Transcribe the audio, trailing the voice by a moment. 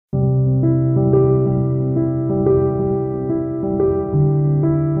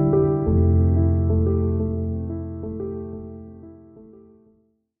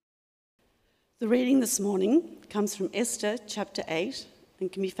reading this morning comes from Esther chapter 8 and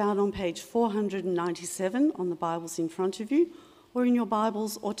can be found on page 497 on the Bibles in front of you or in your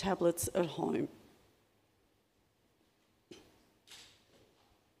Bibles or tablets at home.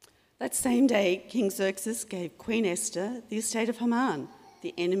 That same day, King Xerxes gave Queen Esther the estate of Haman,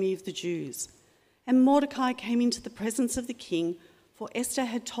 the enemy of the Jews. And Mordecai came into the presence of the king, for Esther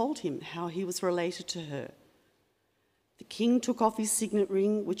had told him how he was related to her. The king took off his signet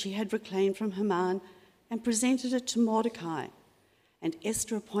ring, which he had reclaimed from Haman, and presented it to Mordecai, and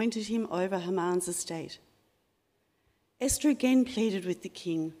Esther appointed him over Haman's estate. Esther again pleaded with the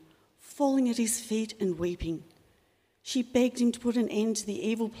king, falling at his feet and weeping. She begged him to put an end to the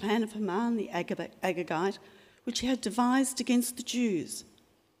evil plan of Haman the Agagite, which he had devised against the Jews.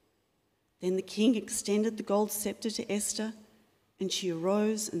 Then the king extended the gold scepter to Esther, and she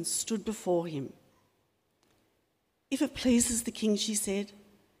arose and stood before him. "If it pleases the king," she said,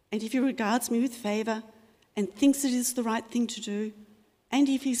 "and if he regards me with favour and thinks it is the right thing to do, and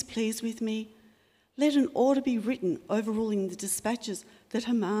if he is pleased with me, let an order be written overruling the dispatches that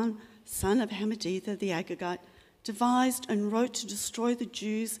Haman, son of Hammedatha the Agagite, devised and wrote to destroy the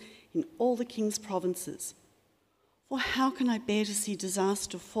Jews in all the king's provinces. For how can I bear to see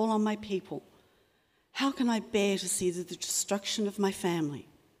disaster fall on my people? How can I bear to see the destruction of my family?"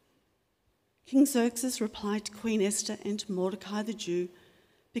 King Xerxes replied to Queen Esther and to Mordecai the Jew,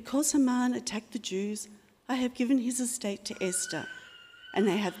 "Because Haman attacked the Jews, I have given his estate to Esther, and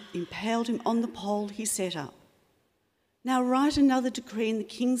they have impaled him on the pole he set up. Now write another decree in the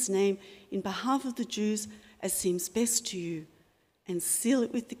king's name in behalf of the Jews as seems best to you, and seal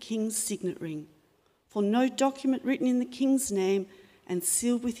it with the king's signet ring. For no document written in the king's name and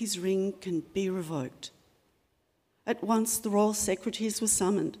sealed with his ring can be revoked." At once the royal secretaries were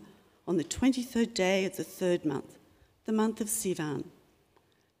summoned on the 23rd day of the 3rd month, the month of Sivan.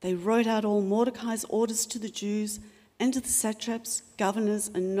 They wrote out all Mordecai's orders to the Jews and to the satraps, governors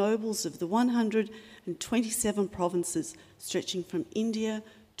and nobles of the 127 provinces stretching from India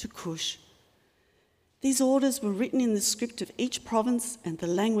to Cush. These orders were written in the script of each province and the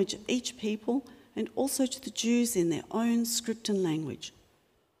language of each people, and also to the Jews in their own script and language.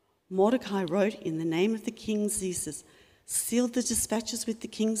 Mordecai wrote in the name of the king Xerxes, sealed the dispatches with the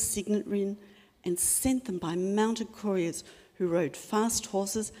king's signet ring, and sent them by mounted couriers who rode fast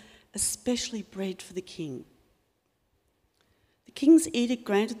horses, especially bred for the king. The king's edict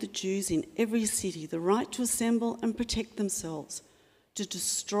granted the Jews in every city the right to assemble and protect themselves, to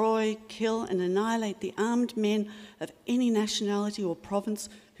destroy, kill, and annihilate the armed men of any nationality or province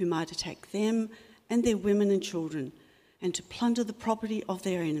who might attack them and their women and children, and to plunder the property of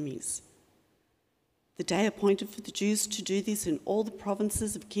their enemies. The day appointed for the Jews to do this in all the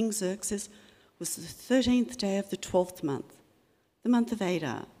provinces of King Xerxes was the 13th day of the 12th month, the month of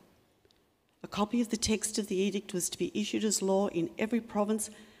Adar. A copy of the text of the edict was to be issued as law in every province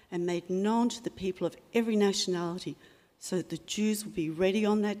and made known to the people of every nationality, so that the Jews would be ready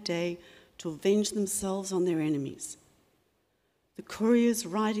on that day to avenge themselves on their enemies. The couriers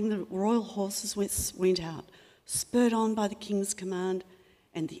riding the royal horses went out, spurred on by the king's command,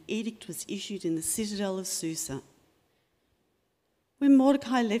 and the edict was issued in the citadel of Susa. When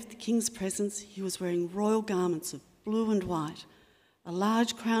Mordecai left the king's presence, he was wearing royal garments of blue and white, a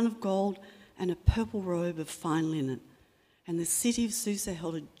large crown of gold, and a purple robe of fine linen, and the city of Susa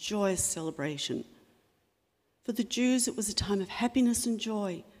held a joyous celebration. For the Jews, it was a time of happiness and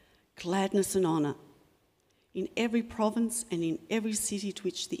joy, gladness and honour. In every province and in every city to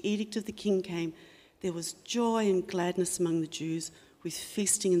which the edict of the king came, there was joy and gladness among the Jews, with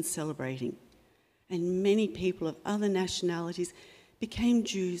feasting and celebrating. And many people of other nationalities became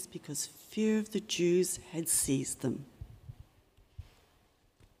Jews because fear of the Jews had seized them.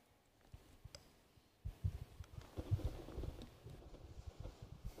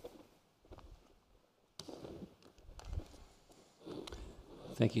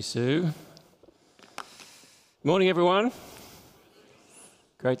 Thank you, Sue. Morning, everyone.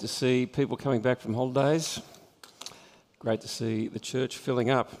 Great to see people coming back from holidays. Great to see the church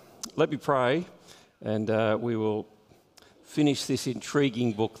filling up. Let me pray, and we will finish this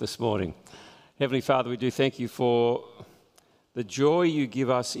intriguing book this morning. Heavenly Father, we do thank you for the joy you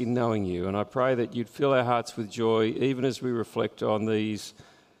give us in knowing you, and I pray that you'd fill our hearts with joy even as we reflect on these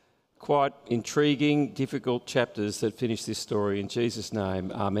quite intriguing, difficult chapters that finish this story. In Jesus'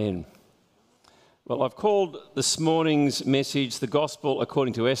 name, amen. Well, I've called this morning's message The Gospel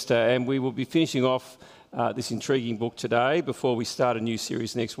According to Esther, and we will be finishing off this intriguing book today before we start a new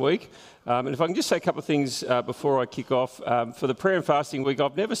series next week. And if I can just say a couple of things before I kick off. For the prayer and fasting week,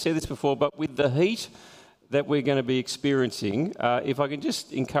 I've never said this before, but with the heat that we're going to be experiencing, if I can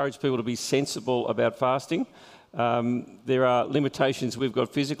just encourage people to be sensible about fasting. There are limitations we've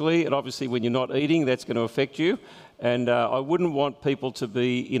got physically, and obviously when you're not eating, that's going to affect you. And I wouldn't want people to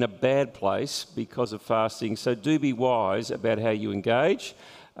be in a bad place because of fasting, so do be wise about how you engage,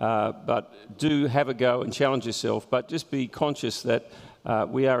 but do have a go and challenge yourself, but just be conscious that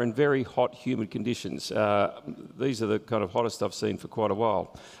we are in very hot, humid conditions. These are the kind of hottest I've seen for quite a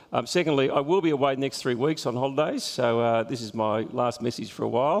while. Secondly, I will be away next 3 weeks on holidays, so this is my last message for a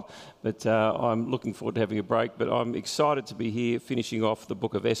while, but I'm looking forward to having a break, but I'm excited to be here finishing off the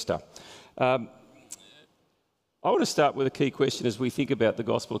book of Esther. I want to start with a key question as we think about the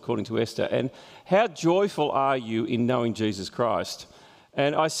gospel according to Esther, and how joyful are you in knowing Jesus Christ?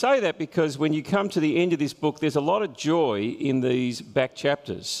 And I say that because when you come to the end of this book, there's a lot of joy in these back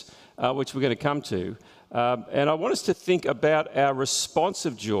chapters, which we're going to come to. And I want us to think about our response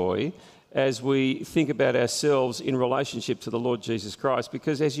of joy as we think about ourselves in relationship to the Lord Jesus Christ.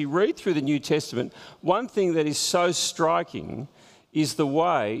 Because as you read through the New Testament, one thing that is so striking is the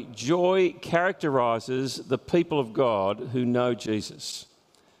way joy characterises the people of God who know Jesus.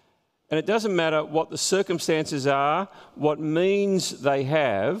 And it doesn't matter what the circumstances are, what means they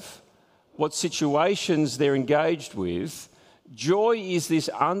have, what situations they're engaged with. Joy is this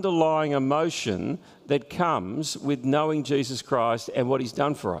underlying emotion that comes with knowing Jesus Christ and what he's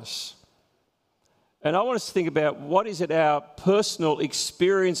done for us. And I want us to think about what is it our personal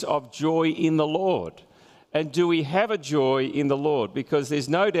experience of joy in the Lord? And do we have a joy in the Lord? Because there's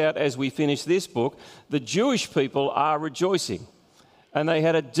no doubt as we finish this book, the Jewish people are rejoicing. And they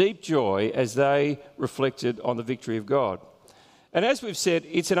had a deep joy as they reflected on the victory of God. And as we've said,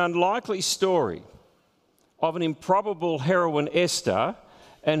 it's an unlikely story of an improbable heroine, Esther,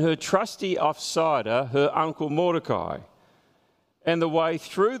 and her trusty outsider, her uncle Mordecai. And the way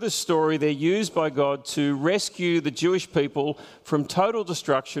through the story, they're used by God to rescue the Jewish people from total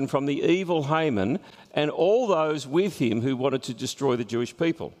destruction from the evil Haman and all those with him who wanted to destroy the Jewish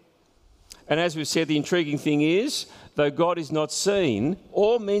people. And as we've said, the intriguing thing is, though God is not seen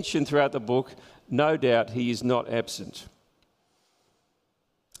or mentioned throughout the book, no doubt he is not absent.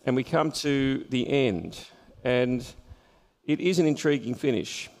 And we come to the end, and it is an intriguing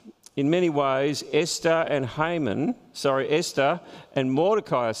finish. In many ways, Esther and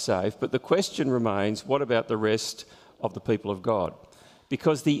Mordecai are safe, but the question remains, what about the rest of the people of God?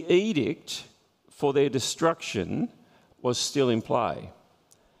 Because the edict for their destruction was still in play.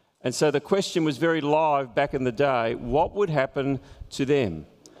 And so the question was very live back in the day, what would happen to them?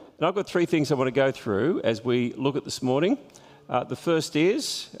 And I've got 3 things I want to go through as we look at this morning. The first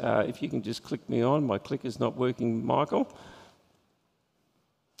is, if you can just click me on, my clicker's not working, Michael.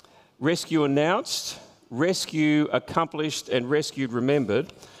 Rescue announced, rescue accomplished, and rescued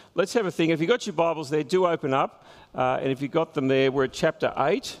remembered. Let's have a think. If you've got your Bibles there, do open up. And if you've got them there, we're at chapter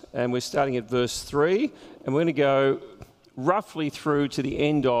 8, and we're starting at verse 3. And we're going to go roughly through to the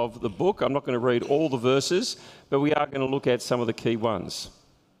end of the book. I'm not going to read all the verses, but we are going to look at some of the key ones.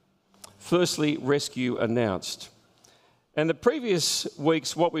 Firstly, rescue announced. And the previous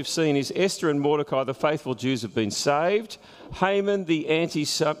weeks, what we've seen is Esther and Mordecai, the faithful Jews, have been saved. Haman, the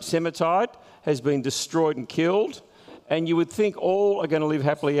anti-Semitite, has been destroyed and killed. And you would think all are going to live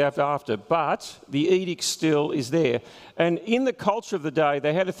happily ever after, but the edict still is there. And in the culture of the day,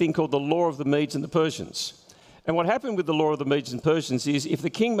 they had a thing called the Law of the Medes and the Persians. And what happened with the Law of the Medes and Persians is if the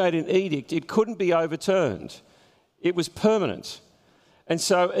king made an edict, it couldn't be overturned. It was permanent. And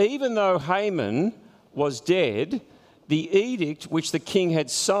so even though Haman was dead, the edict which the king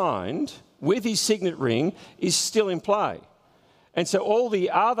had signed with his signet ring is still in play. And so all the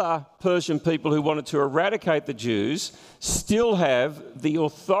other Persian people who wanted to eradicate the Jews still have the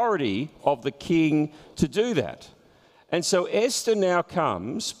authority of the king to do that. And so Esther now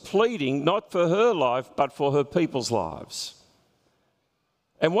comes pleading not for her life, but for her people's lives.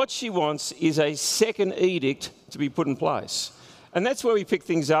 And what she wants is a second edict to be put in place. And that's where we pick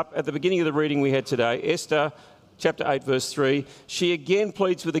things up at the beginning of the reading we had today. Esther chapter 8, verse 3. She again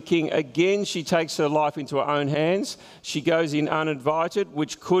pleads with the king. Again, she takes her life into her own hands. She goes in uninvited,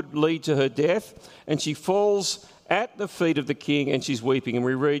 which could lead to her death. And she falls at the feet of the king and she's weeping. And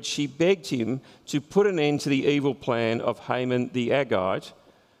we read, she begged him to put an end to the evil plan of Haman the Agagite,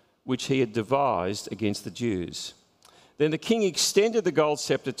 which he had devised against the Jews. Then the king extended the gold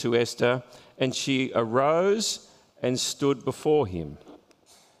scepter to Esther, and she arose and stood before him.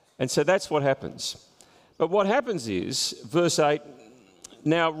 And so that's what happens. But what happens is, verse 8,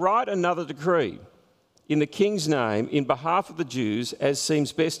 now write another decree in the king's name in behalf of the Jews as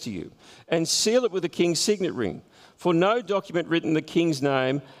seems best to you, and seal it with the king's signet ring. For no document written in the king's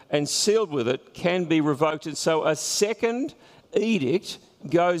name and sealed with it can be revoked. And so a second edict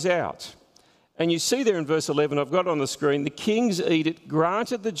goes out. And you see there in verse 11, I've got it on the screen, the king's edict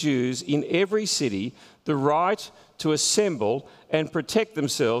granted the Jews in every city the right to assemble and protect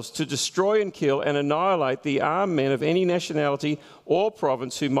themselves, to destroy and kill and annihilate the armed men of any nationality or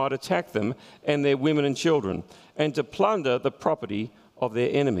province who might attack them and their women and children, and to plunder the property of their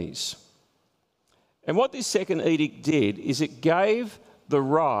enemies. And what this second edict did is it gave the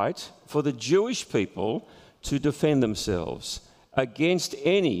right for the Jewish people to defend themselves against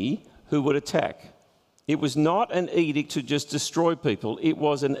any who would attack. It was not an edict to just destroy people. It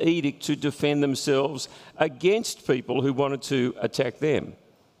was an edict to defend themselves against people who wanted to attack them.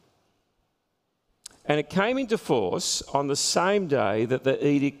 And it came into force on the same day that the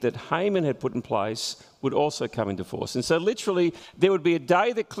edict that Haman had put in place would also come into force. And so literally there would be a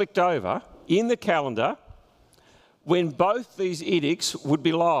day that clicked over in the calendar when both these edicts would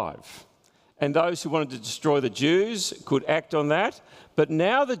be live. And those who wanted to destroy the Jews could act on that. But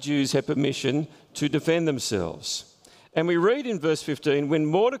now the Jews had permission to defend themselves. And we read in verse 15, when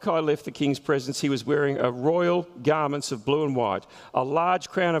Mordecai left the king's presence, he was wearing a royal garments of blue and white, a large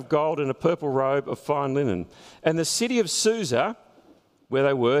crown of gold and a purple robe of fine linen. And the city of Susa, where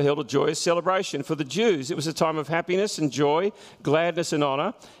they were, held a joyous celebration. For the Jews, it was a time of happiness and joy, gladness and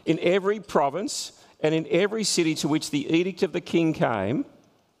honour. In every province and in every city to which the edict of the king came,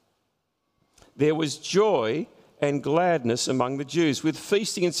 there was joy and gladness among the Jews, with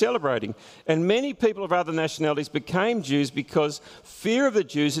feasting and celebrating. And many people of other nationalities became Jews because fear of the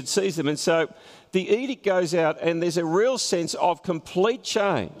Jews had seized them. And so the edict goes out and there's a real sense of complete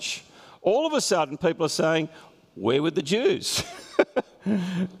change. All of a sudden people are saying, where were the Jews?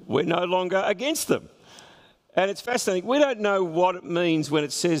 We're no longer against them. And it's fascinating. We don't know what it means when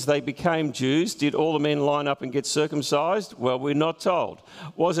it says they became Jews. Did all the men line up and get circumcised? Well, we're not told.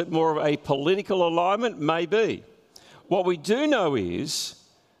 Was it more of a political alignment? Maybe. What we do know is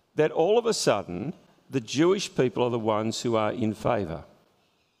that all of a sudden, the Jewish people are the ones who are in favour.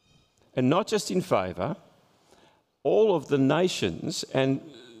 And not just in favour, all of the nations and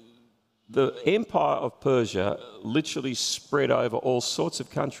the empire of Persia literally spread over all sorts of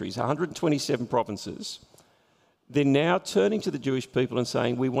countries, 127 provinces. They're now turning to the Jewish people and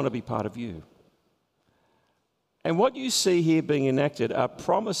saying, we want to be part of you. And what you see here being enacted are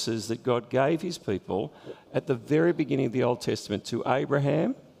promises that God gave his people at the very beginning of the Old Testament to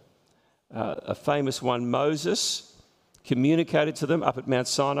Abraham, a famous one, Moses, communicated to them up at Mount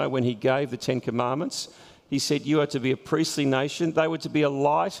Sinai when he gave the Ten Commandments. He said, you are to be a priestly nation. They were to be a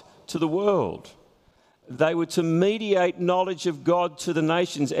light to the world. They were to mediate knowledge of God to the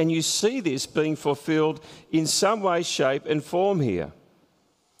nations. And you see this being fulfilled in some way, shape and form here.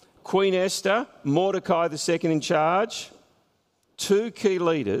 Queen Esther, Mordecai the second in charge, two key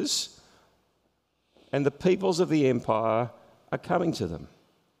leaders, and the peoples of the empire are coming to them.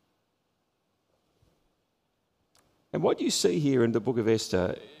 And what you see here in the book of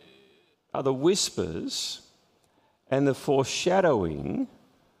Esther are the whispers and the foreshadowing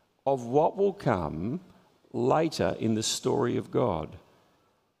of what will come later in the story of God,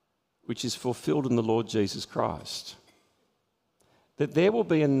 which is fulfilled in the Lord Jesus Christ. That there will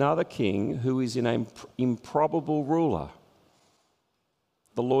be another king who is an improbable ruler,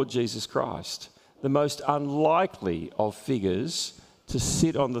 the Lord Jesus Christ, the most unlikely of figures to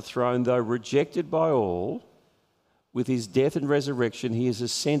sit on the throne, though rejected by all. With his death and resurrection, he has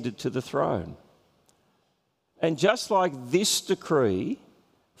ascended to the throne. And just like this decree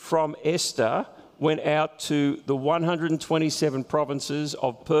from Esther went out to the 127 provinces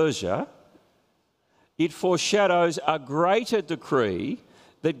of Persia, it foreshadows a greater decree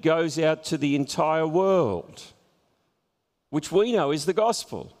that goes out to the entire world, which we know is the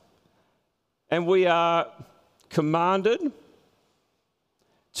gospel. And we are commanded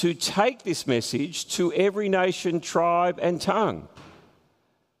to take this message to every nation, tribe and tongue.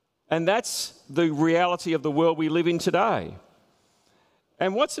 And that's the reality of the world we live in today.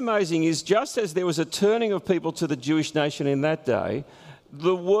 And what's amazing is just as there was a turning of people to the Jewish nation in that day,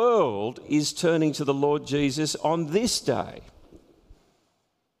 the world is turning to the Lord Jesus on this day.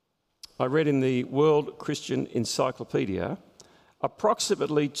 I read in the World Christian Encyclopedia,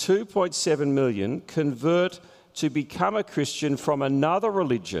 approximately 2.7 million convert to become a Christian from another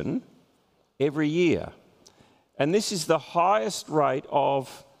religion every year. And this is the highest rate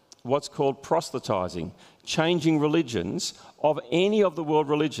of what's called proselytizing, changing religions, of any of the world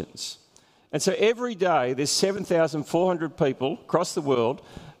religions. And so every day there's 7,400 people across the world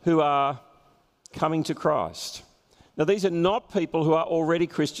who are coming to Christ. Now, these are not people who are already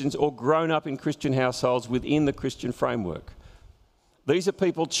Christians or grown up in Christian households within the Christian framework. These are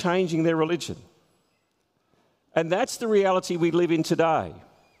people changing their religion. And that's the reality we live in today.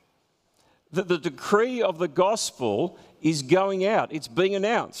 That the decree of the gospel is going out. It's being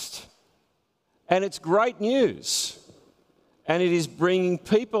announced. And it's great news. And it is bringing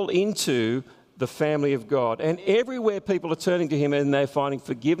people into the family of God. And everywhere people are turning to him and they're finding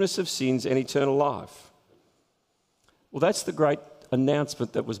forgiveness of sins and eternal life. Well, that's the great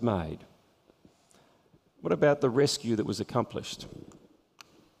announcement that was made. What about the rescue that was accomplished?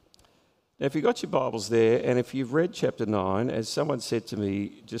 Now, if you've got your Bibles there, and if you've read chapter 9, as someone said to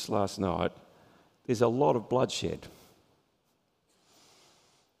me just last night, there's a lot of bloodshed.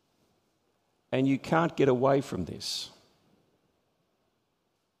 And you can't get away from this.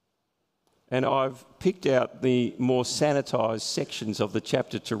 And I've picked out the more sanitised sections of the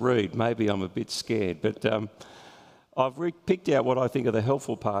chapter to read. Maybe I'm a bit scared, but I've picked out what I think are the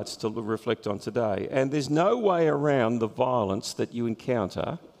helpful parts to reflect on today. And there's no way around the violence that you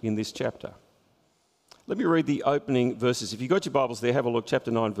encounter in this chapter. Let me read the opening verses. If you've got your Bibles there, have a look,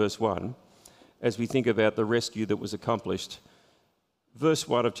 chapter 9, verse 1, as we think about the rescue that was accomplished. Verse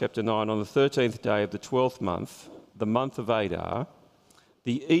 1 of chapter 9, on the 13th day of the 12th month, the month of Adar,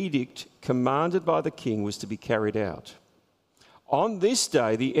 the edict commanded by the king was to be carried out. On this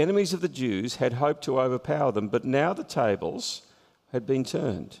day, the enemies of the Jews had hoped to overpower them, but now the tables had been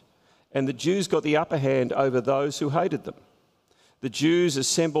turned, and the Jews got the upper hand over those who hated them. The Jews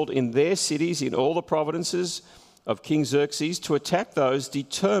assembled in their cities in all the provinces of King Xerxes to attack those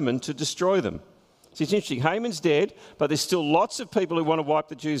determined to destroy them. See, it's interesting. Haman's dead, but there's still lots of people who want to wipe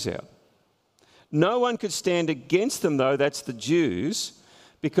the Jews out. No one could stand against them, though, that's the Jews,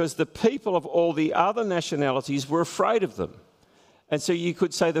 because the people of all the other nationalities were afraid of them. And so you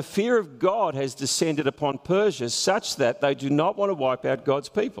could say the fear of God has descended upon Persia such that they do not want to wipe out God's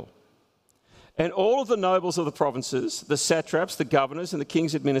people. And all of the nobles of the provinces, the satraps, the governors, and the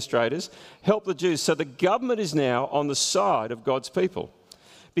king's administrators help the Jews. So the government is now on the side of God's people.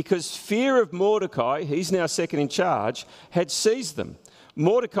 Because fear of Mordecai, he's now second in charge, had seized them.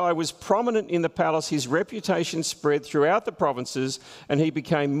 Mordecai was prominent in the palace. His reputation spread throughout the provinces, and he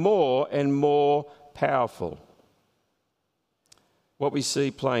became more and more powerful. What we see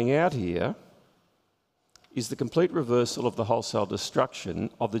playing out here is the complete reversal of the wholesale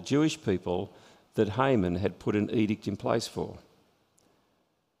destruction of the Jewish people that Haman had put an edict in place for.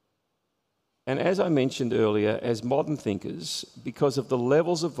 And as I mentioned earlier, as modern thinkers, because of the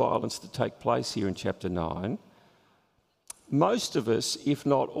levels of violence that take place here in chapter 9, most of us, if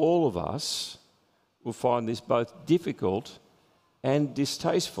not all of us, will find this both difficult and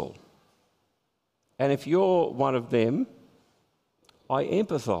distasteful. And if you're one of them, I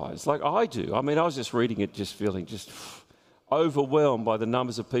empathise, like I do. I mean, I was just reading it, just feeling just overwhelmed by the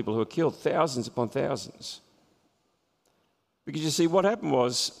numbers of people who are killed, thousands upon thousands. Because you see, what happened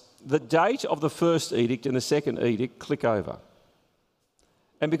was the date of the first edict and the second edict click over.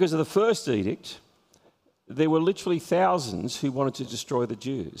 And because of the first edict, there were literally thousands who wanted to destroy the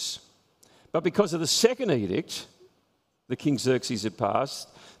Jews. But because of the second edict, the King Xerxes had passed,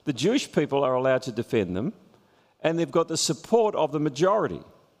 the Jewish people are allowed to defend them, and they've got the support of the majority.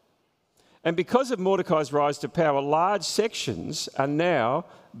 And because of Mordecai's rise to power, large sections are now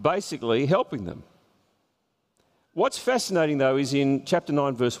basically helping them. What's fascinating, though, is in chapter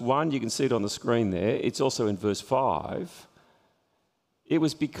 9, verse 1, you can see it on the screen there, it's also in verse 5, it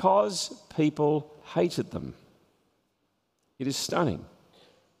was because people hated them. It is stunning.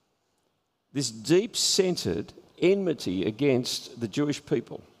 This deep-centred enmity against the Jewish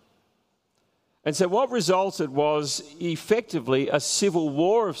people. And so what resulted was effectively a civil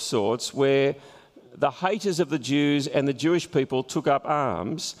war of sorts where the haters of the Jews and the Jewish people took up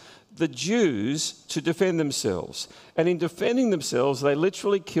arms, the Jews to defend themselves. And in defending themselves, they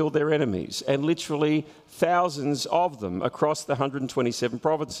literally killed their enemies, and literally thousands of them across the 127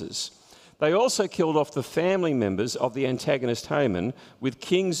 provinces. They also killed off the family members of the antagonist Haman, with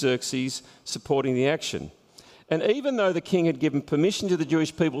King Xerxes supporting the action. And even though the king had given permission to the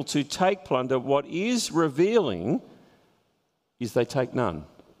Jewish people to take plunder, what is revealing is they take none.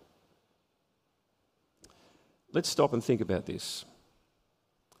 Let's stop and think about this.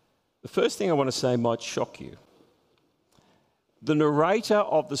 The first thing I want to say might shock you. The narrator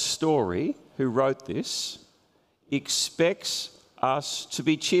of the story who wrote this expects us to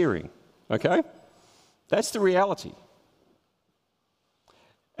be cheering, okay? That's the reality.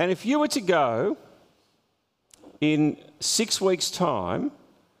 And if you were to go in 6 weeks' time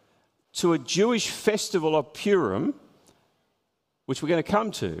to a Jewish festival of Purim, which we're going to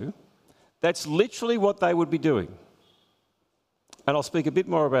come to, that's literally what they would be doing. And I'll speak a bit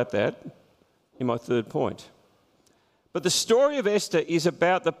more about that in my third point. But the story of Esther is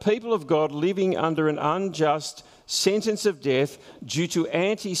about the people of God living under an unjust sentence of death due to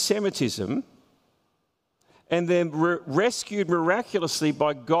anti-Semitism, and then rescued miraculously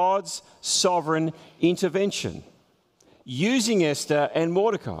by God's sovereign intervention, using Esther and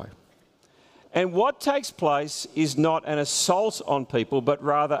Mordecai. And what takes place is not an assault on people, but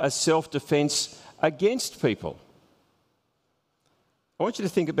rather a self-defense against people. I want you to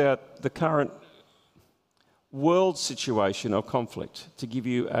think about the current world situation of conflict, to give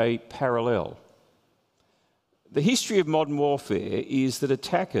you a parallel. The history of modern warfare is that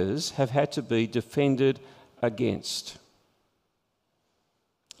attackers have had to be defended against.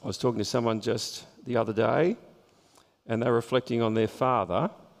 I was talking to someone just the other day, and they were reflecting on their father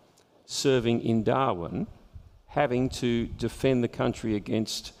serving in Darwin, having to defend the country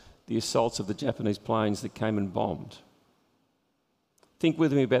against the assaults of the Japanese planes that came and bombed. Think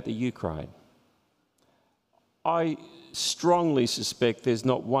with me about the Ukraine. I strongly suspect there's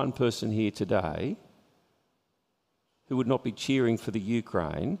not one person here today who would not be cheering for the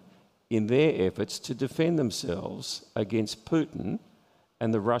Ukraine in their efforts to defend themselves against Putin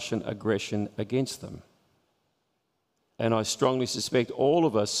and the Russian aggression against them. And I strongly suspect all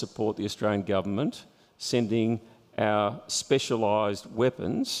of us support the Australian government sending our specialised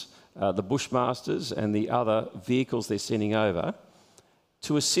weapons, the Bushmasters and the other vehicles they're sending over,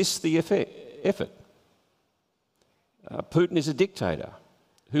 to assist the effort. Putin is a dictator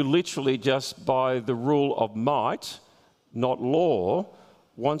who literally just by the rule of might, not law,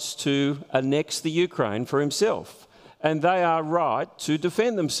 wants to annex the Ukraine for himself. And they are right to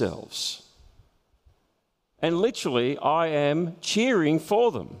defend themselves. And literally, I am cheering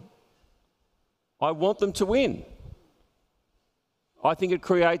for them. I want them to win. I think it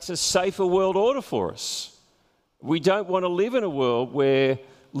creates a safer world order for us. We don't want to live in a world where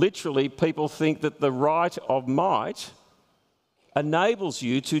literally people think that the right of might enables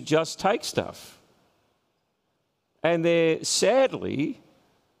you to just take stuff. And there, sadly,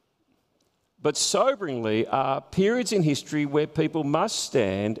 but soberingly, are periods in history where people must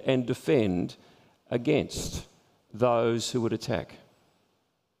stand and defend against those who would attack.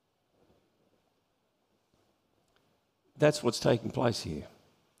 That's what's taking place here.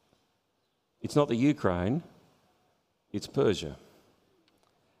 It's not the Ukraine, it's Persia.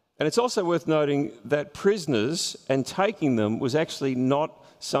 And it's also worth noting that prisoners and taking them was actually not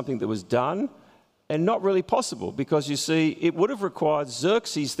something that was done and not really possible, because you see, it would have required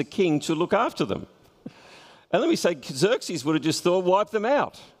Xerxes the king to look after them. And let me say, Xerxes would have just thought, wipe them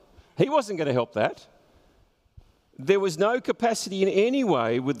out. He wasn't going to help that. There was no capacity in any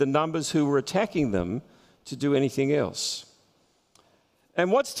way with the numbers who were attacking them to do anything else.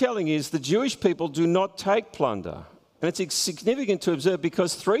 And what's telling is the Jewish people do not take plunder. And it's significant to observe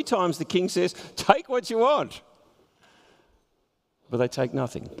because 3 times the king says, take what you want. But they take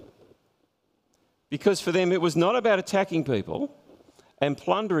nothing. Because for them it was not about attacking people and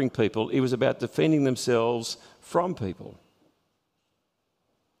plundering people, it was about defending themselves from people.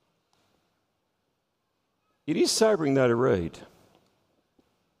 It is sobering though to read.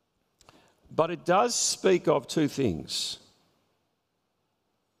 But it does speak of 2 things.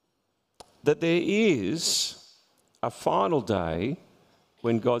 That there is a final day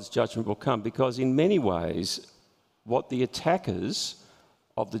when God's judgment will come, because in many ways what the attackers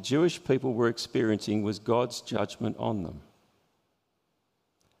of the Jewish people were experiencing was God's judgment on them.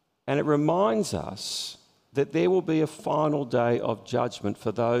 And it reminds us that there will be a final day of judgment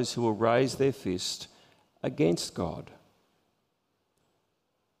for those who will raise their fist against God.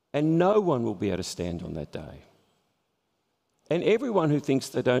 And no one will be able to stand on that day. And everyone who thinks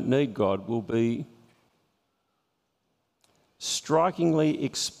they don't need God will be strikingly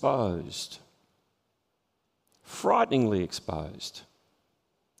exposed, frighteningly exposed.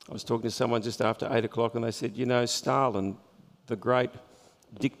 I was talking to someone just after 8 o'clock and they said, you know, Stalin, the great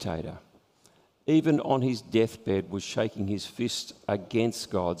dictator, even on his deathbed was shaking his fist against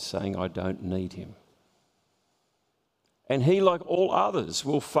God, saying, I don't need him. And he, like all others,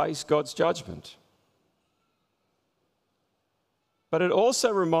 will face God's judgment. But it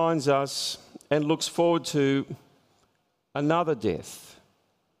also reminds us and looks forward to another death.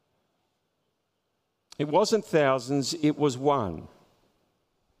 It wasn't thousands, it was one.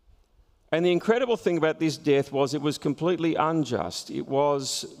 And the incredible thing about this death was it was completely unjust. It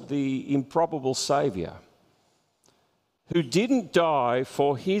was the improbable Saviour who didn't die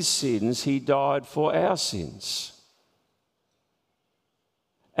for his sins, he died for our sins.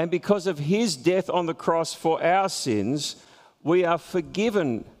 And because of his death on the cross for our sins, we are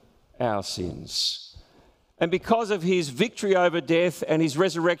forgiven our sins. And because of his victory over death and his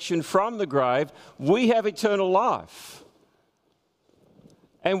resurrection from the grave, we have eternal life.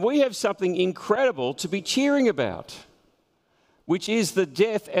 And we have something incredible to be cheering about, which is the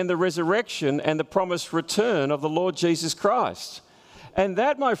death and the resurrection and the promised return of the Lord Jesus Christ. And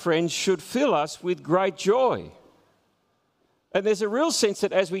that, my friends, should fill us with great joy. And there's a real sense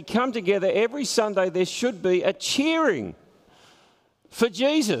that as we come together every Sunday, there should be a cheering for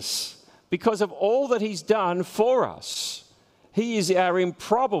Jesus because of all that he's done for us. He is our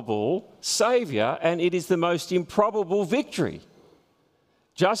improbable Saviour, and it is the most improbable victory.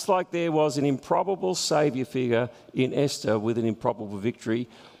 Just like there was an improbable Saviour figure in Esther with an improbable victory,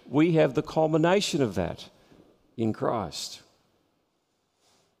 we have the culmination of that in Christ.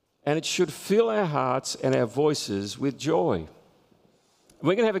 And it should fill our hearts and our voices with joy.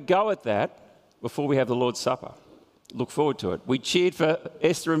 We're going to have a go at that before we have the Lord's Supper. Look forward to it. We cheered for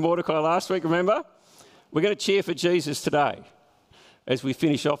Esther and Mordecai last week, remember? We're going to cheer for Jesus today as we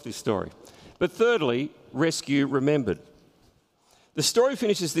finish off this story. But thirdly, rescue remembered. The story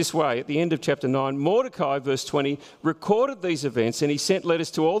finishes this way at the end of chapter 9. Mordecai, verse 20, recorded these events, and he sent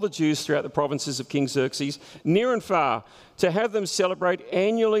letters to all the Jews throughout the provinces of King Xerxes, near and far, to have them celebrate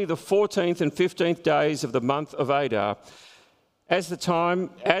annually the 14th and 15th days of the month of Adar, as the time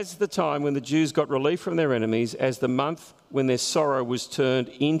when the Jews got relief from their enemies, as the month when their sorrow was turned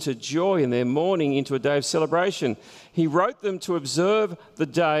into joy and their mourning into a day of celebration. He wrote them to observe the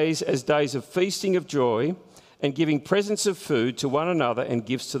days as days of feasting of joy and giving presents of food to one another and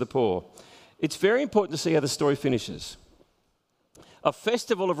gifts to the poor. It's very important to see how the story finishes. A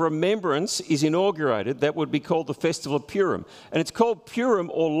festival of remembrance is inaugurated that would be called the Festival of Purim. And it's called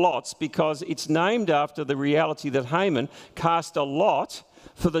Purim or lots because it's named after the reality that Haman cast a lot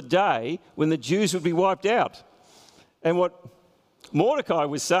for the day when the Jews would be wiped out. And what Mordecai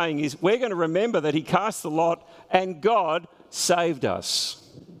was saying is, we're going to remember that he cast the lot and God saved us.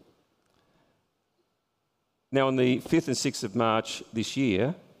 Now, on the 5th and 6th of March this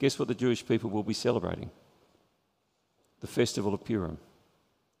year, guess what the Jewish people will be celebrating? The Festival of Purim.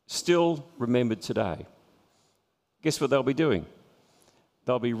 Still remembered today. Guess what they'll be doing?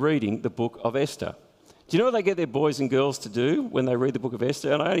 They'll be reading the book of Esther. Do you know what they get their boys and girls to do when they read the book of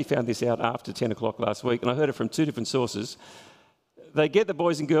Esther? And I only found this out after 10 o'clock last week, and I heard it from 2 different sources. They get the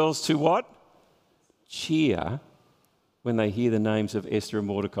boys and girls to what? Cheer when they hear the names of Esther and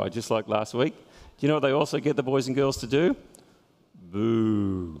Mordecai, just like last week. Do you know what they also get the boys and girls to do?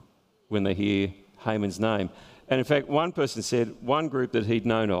 Boo when they hear Haman's name. And in fact, one person said, one group that he'd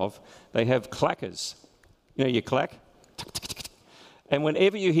known of, they have clackers. You know, you clack. And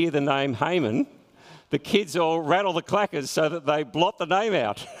whenever you hear the name Haman, the kids all rattle the clackers so that they blot the name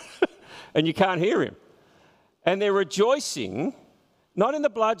out and you can't hear him. And they're rejoicing, not in the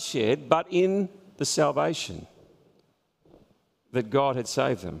bloodshed, but in the salvation that God had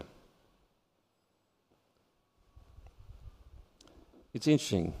saved them. It's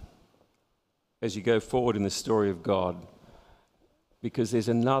interesting as you go forward in the story of God, because there's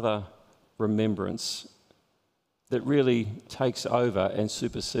another remembrance that really takes over and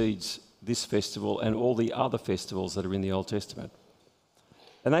supersedes this festival and all the other festivals that are in the Old Testament.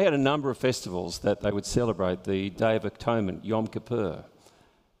 And they had a number of festivals that they would celebrate: the Day of Atonement, Yom Kippur,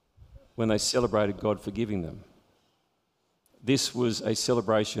 when they celebrated God forgiving them. This was a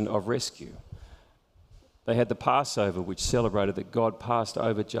celebration of rescue. They had the Passover, which celebrated that God passed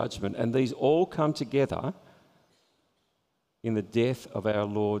over judgment. And these all come together in the death of our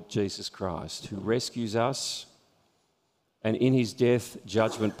Lord Jesus Christ, who rescues us. And in his death,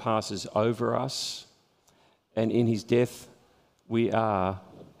 judgment passes over us. And in his death, we are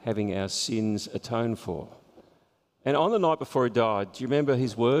having our sins atoned for. And on the night before he died, do you remember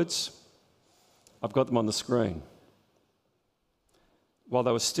his words? I've got them on the screen. While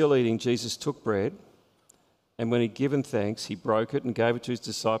they were still eating, Jesus took bread. And when he'd given thanks, he broke it and gave it to his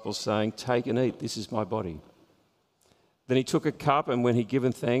disciples, saying, "Take and eat, this is my body." Then he took a cup, and when he'd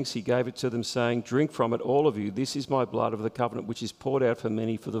given thanks, he gave it to them, saying, "Drink from it, all of you. This is my blood of the covenant, which is poured out for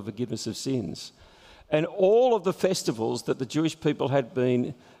many for the forgiveness of sins." And all of the festivals that the Jewish people had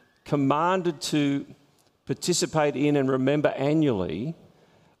been commanded to participate in and remember annually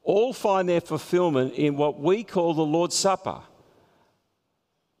all find their fulfillment in what we call the Lord's Supper.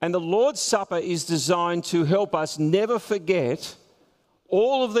 And the Lord's Supper is designed to help us never forget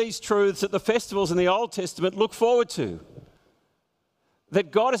all of these truths that the festivals in the Old Testament look forward to. That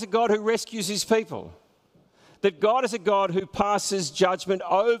God is a God who rescues his people. That God is a God who passes judgment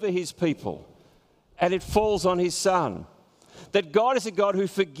over his people and it falls on his Son. That God is a God who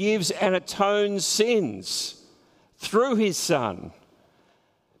forgives and atones sins through his Son.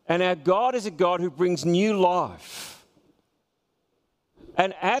 And our God is a God who brings new life.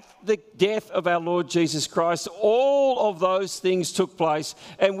 And at the death of our Lord Jesus Christ, all of those things took place.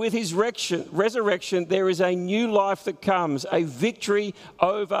 And with his resurrection, there is a new life that comes, a victory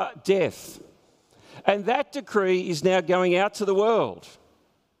over death. And that decree is now going out to the world.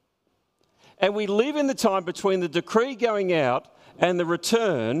 And we live in the time between the decree going out and the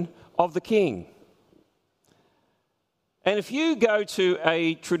return of the King. And if you go to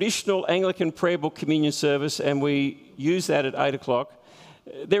a traditional Anglican prayer book communion service, and we use that at 8 o'clock,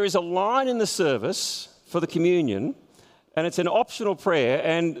 there is a line in the service for the communion, and it's an optional prayer,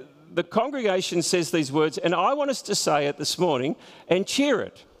 and the congregation says these words, and I want us to say it this morning and cheer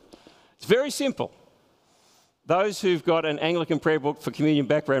it. It's very simple. Those who've got an Anglican prayer book for communion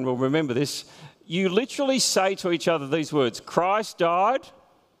background will remember this. You literally say to each other these words: Christ died,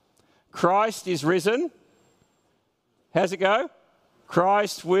 Christ is risen. How's it go?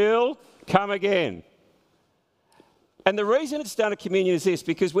 Christ will come again. And the reason it's done at communion is this,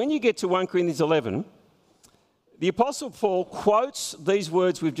 because when you get to 1 Corinthians 11, the Apostle Paul quotes these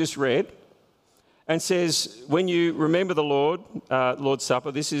words we've just read and says, when you remember the Lord's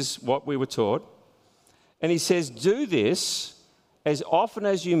Supper, this is what we were taught. And he says, do this as often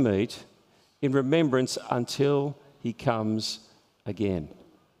as you meet in remembrance until he comes again.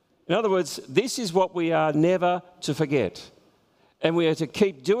 In other words, this is what we are never to forget. And we are to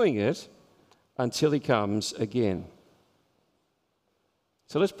keep doing it until he comes again.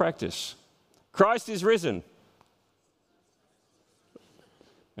 So let's practice. Christ is risen.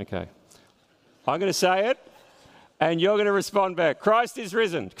 Okay. I'm going to say it, and you're going to respond back. Christ is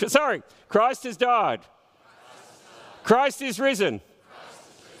risen. Sorry, Christ has died. Christ is risen.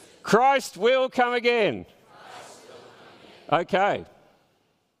 Christ will come again. Okay.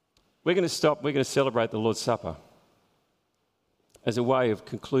 We're going to stop. We're going to celebrate the Lord's Supper as a way of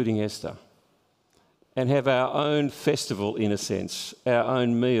concluding Esther and have our own festival, in a sense, our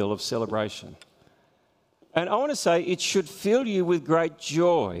own meal of celebration. And I want to say it should fill you with great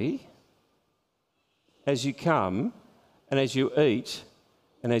joy as you come and as you eat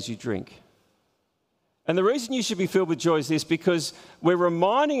and as you drink. And the reason you should be filled with joy is this, because we're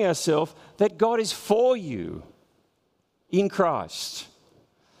reminding ourselves that God is for you in Christ.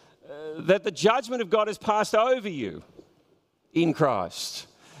 That the judgment of God has passed over you in Christ.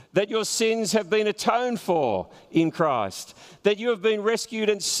 That your sins have been atoned for in Christ. That you have been rescued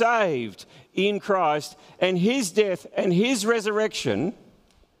and saved in Christ. And his death and his resurrection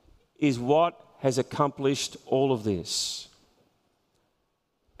is what has accomplished all of this.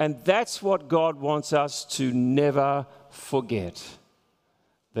 And that's what God wants us to never forget.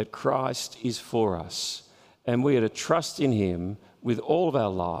 That Christ is for us. And we are to trust in him with all of our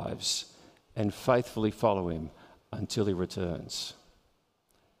lives and faithfully follow him until he returns.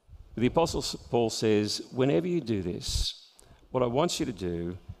 The Apostle Paul says, whenever you do this, what I want you to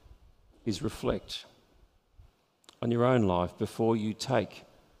do is reflect on your own life before you take,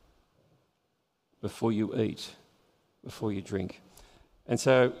 before you eat, before you drink. And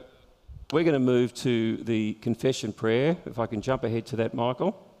so we're going to move to the confession prayer. If I can jump ahead to that,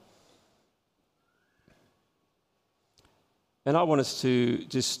 Michael. And I want us to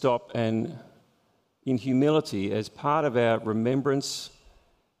just stop and, in humility, as part of our remembrance,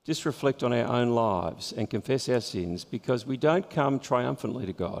 just reflect on our own lives and confess our sins, because we don't come triumphantly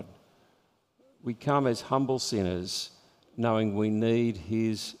to God. We come as humble sinners, knowing we need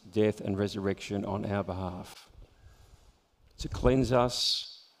his death and resurrection on our behalf to cleanse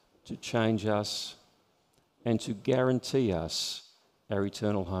us, to change us, and to guarantee us our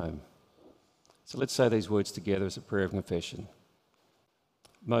eternal home. So let's say these words together as a prayer of confession.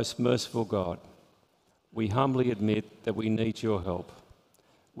 Most merciful God, we humbly admit that we need your help.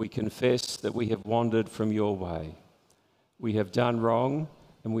 We confess that we have wandered from your way. We have done wrong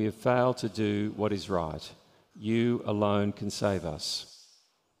and we have failed to do what is right. You alone can save us.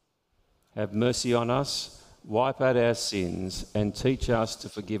 Have mercy on us, wipe out our sins, and teach us to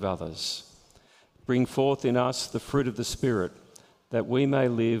forgive others. Bring forth in us the fruit of the Spirit, that we may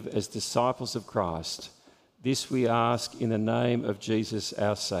live as disciples of Christ. This we ask in the name of Jesus,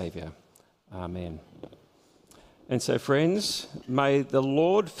 our Saviour. Amen. And so, friends, may the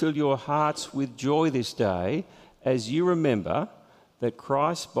Lord fill your hearts with joy this day as you remember that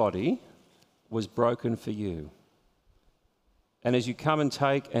Christ's body was broken for you. And as you come and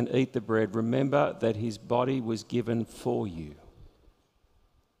take and eat the bread, remember that his body was given for you.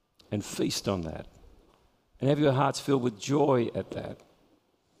 And feast on that. And have your hearts filled with joy at that.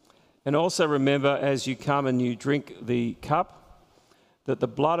 And also remember, as you come and you drink the cup, that the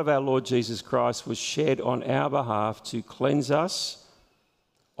blood of our Lord Jesus Christ was shed on our behalf to cleanse us,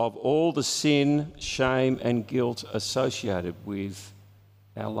 of all the sin, shame, and guilt associated with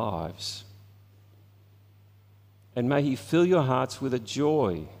our lives. And may he fill your hearts with a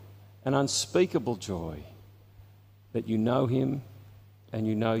joy, an unspeakable joy, that you know him and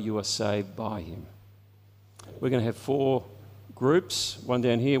you know you are saved by him. We're going to have 4 groups, one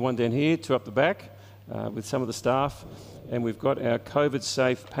down here, 2 up the back, with some of the staff. And we've got our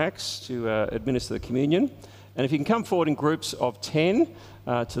COVID-safe packs to administer the communion. And if you can come forward in groups of 10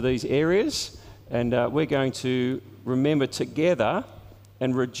 to these areas, and we're going to remember together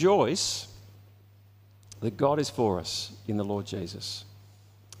and rejoice that God is for us in the Lord Jesus,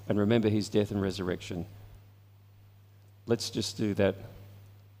 and remember his death and resurrection. Let's just do that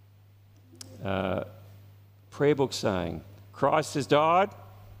prayer book saying, Christ has died,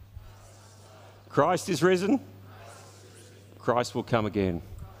 Christ is risen, Christ will come again.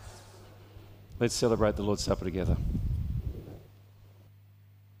 Let's celebrate the Lord's Supper together.